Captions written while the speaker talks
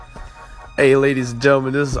Hey, ladies and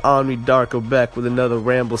gentlemen, this is Omni Darko back with another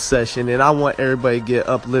ramble session, and I want everybody to get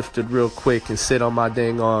uplifted real quick and sit on my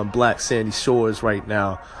dang on black sandy shores right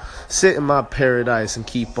now. Sit in my paradise and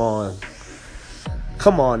keep on.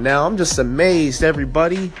 Come on now, I'm just amazed,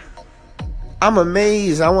 everybody. I'm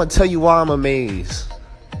amazed. I want to tell you why I'm amazed.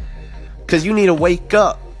 Because you need to wake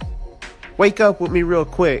up. Wake up with me real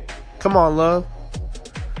quick. Come on, love.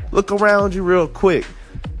 Look around you real quick.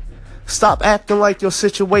 Stop acting like your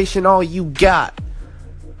situation all you got.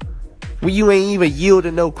 Well, you ain't even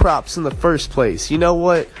yielding no crops in the first place. You know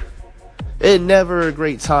what? It's never a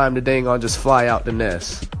great time to dang on just fly out the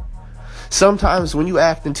nest. Sometimes when you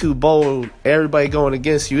acting too bold, everybody going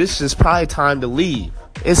against you, it's just probably time to leave.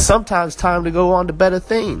 It's sometimes time to go on to better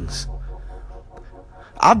things.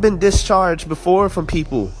 I've been discharged before from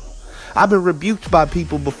people. I've been rebuked by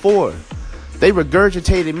people before. They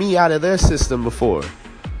regurgitated me out of their system before.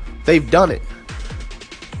 They've done it.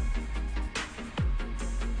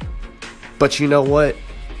 But you know what?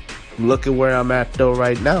 Look at where I'm at though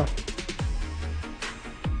right now.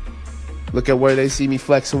 Look at where they see me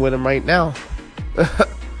flexing with them right now.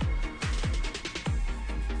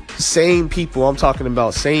 Same people I'm talking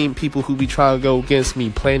about. Same people who be trying to go against me,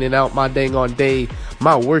 planning out my dang on day,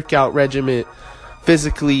 my workout regimen,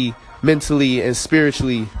 physically, mentally, and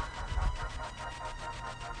spiritually.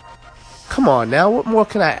 Come on now, what more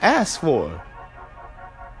can I ask for?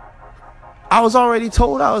 I was already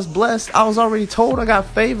told I was blessed. I was already told I got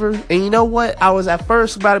favor. And you know what? I was at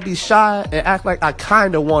first about to be shy and act like I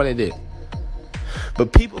kind of wanted it.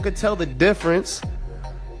 But people could tell the difference.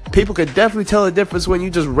 People could definitely tell the difference when you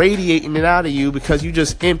just radiating it out of you because you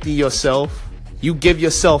just empty yourself. You give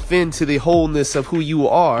yourself into the wholeness of who you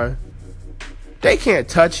are. They can't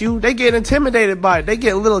touch you. They get intimidated by it. They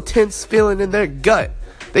get a little tense feeling in their gut.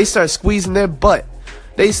 They start squeezing their butt.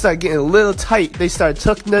 They start getting a little tight. They start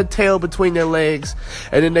tucking their tail between their legs.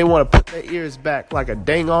 And then they want to put their ears back like a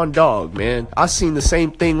dang on dog, man. I seen the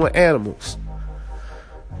same thing with animals.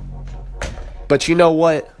 But you know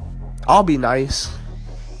what? I'll be nice.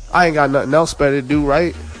 I ain't got nothing else better to do,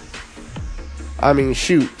 right? I mean,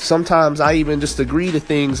 shoot. Sometimes I even just agree to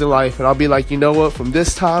things in life. And I'll be like, you know what? From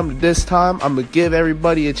this time to this time, I'm going to give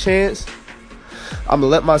everybody a chance. I'm going to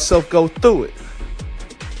let myself go through it.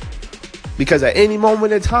 Because at any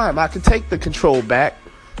moment in time, I can take the control back.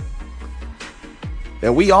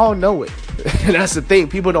 And we all know it. And that's the thing.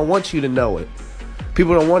 People don't want you to know it.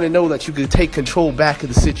 People don't want to know that you can take control back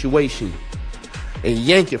of the situation and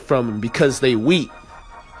yank it from them because they weak.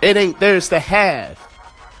 It ain't theirs to have.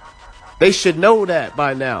 They should know that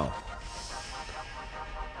by now.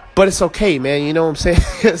 But it's okay, man. You know what I'm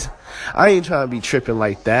saying? I ain't trying to be tripping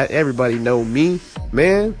like that. Everybody know me,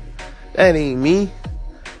 man. That ain't me.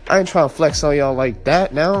 I ain't trying to flex on y'all like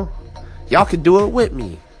that now. Y'all can do it with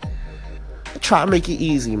me. I try to make it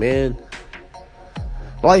easy, man.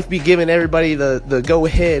 Life be giving everybody the go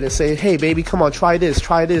ahead and say, hey, baby, come on, try this,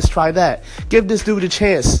 try that. Give this dude a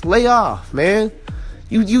chance. Lay off, man.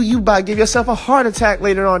 You about to give yourself a heart attack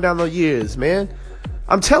later on down the years, man.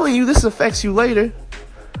 I'm telling you, this affects you later.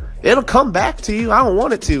 It'll come back to you. I don't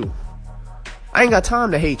want it to. I ain't got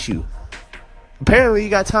time to hate you. Apparently, you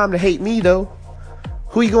got time to hate me, though.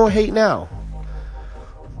 Who you gonna hate now?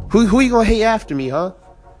 Who you gonna hate after me, huh?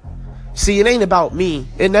 See, it ain't about me.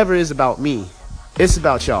 It never is about me. It's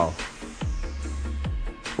about y'all.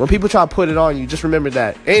 When people try to put it on you, just remember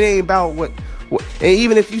that. It ain't about what and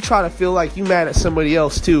even if you try to feel like you mad at somebody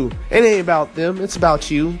else too, it ain't about them. It's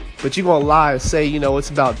about you. But you gonna lie and say, you know, it's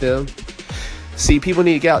about them. See, people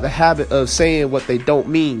need to get out the habit of saying what they don't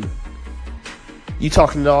mean. You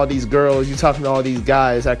talking to all these girls, you talking to all these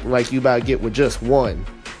guys acting like you about to get with just one.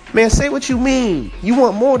 Man, say what you mean. You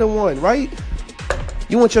want more than one, right?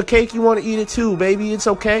 You want your cake, you want to eat it too, baby. It's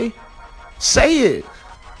okay. Say it.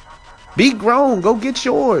 Be grown. Go get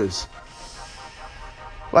yours.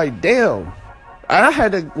 Like, damn. I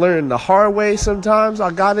had to learn the hard way sometimes.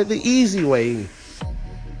 I got it the easy way.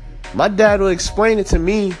 My dad would explain it to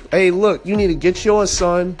me. Hey, look, you need to get yours,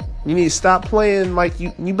 son. You need to stop playing like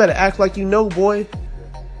you better act like you know, boy.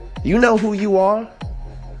 You know who you are.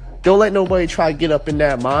 Don't let nobody try to get up in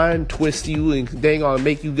that mind, twist you, and dang on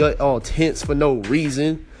make you get all tense for no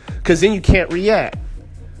reason. Because then you can't react.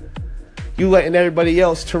 You letting everybody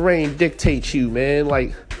else terrain dictate you, man.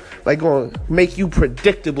 Like gonna make you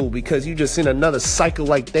predictable because you just in another cycle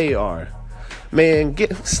like they are. Man,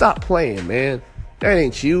 stop playing, man. That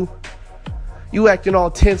ain't you. You acting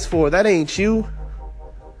all tense for that ain't you.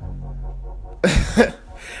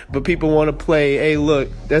 But people want to play. Hey, look,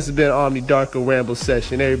 that's been Omni Darko Ramble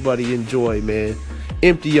session. Everybody enjoy, man.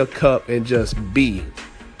 Empty your cup and just be.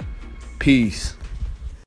 Peace.